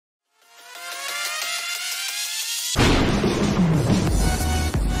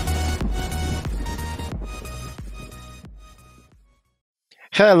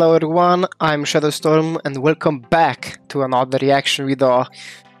Hello everyone, I'm Shadowstorm and welcome back to another reaction video.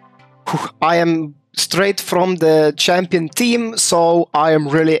 I am straight from the champion team, so I am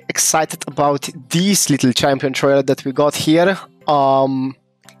really excited about this little champion trailer that we got here. And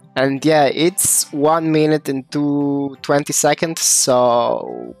yeah, it's 1 minute and 20 seconds,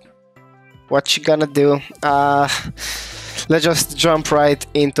 so what you gonna do? Let's just jump right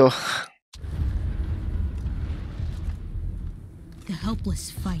into. The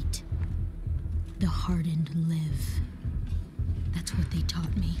helpless fight. The hardened live. That's what they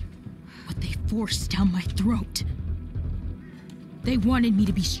taught me. What they forced down my throat. They wanted me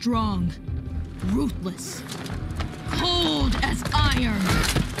to be strong, ruthless, cold as iron.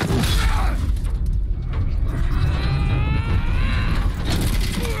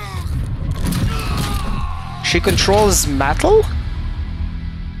 She controls metal?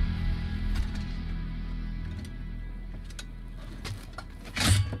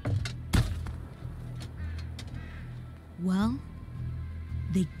 Well,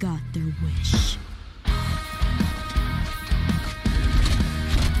 they got their wish.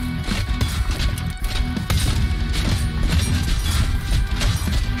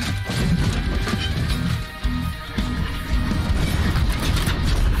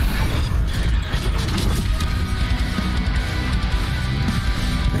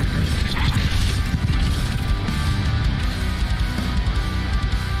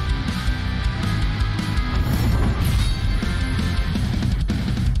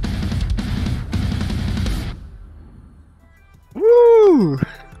 Woo!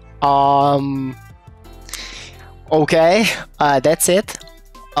 Okay, that's it.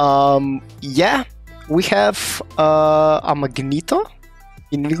 Yeah, we have a Magneto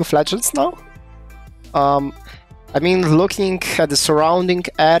in League of Legends now. I mean, looking at the surrounding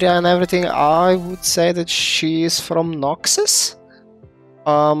area and everything, I would say that she is from Noxus.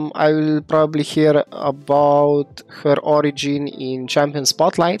 I will probably hear about her origin in Champion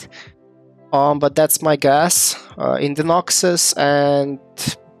Spotlight. But that's my guess in the Noxus, and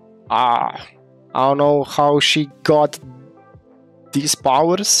I don't know how she got these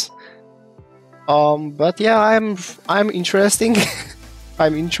powers. But yeah, I'm interesting.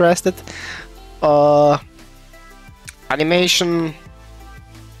 I'm interested. Animation.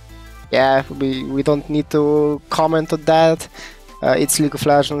 Yeah, we don't need to comment on that. It's League of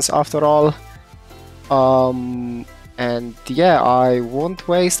Legends after all. And yeah, I won't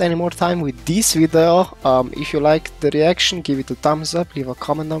waste any more time with this video. If you liked the reaction, give it a thumbs up, leave a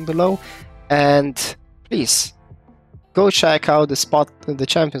comment down below, and please go check out the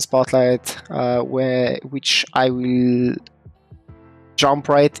Champion Spotlight, which I will jump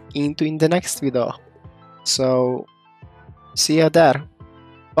right into in the next video. So see you there.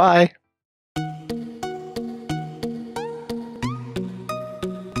 Bye.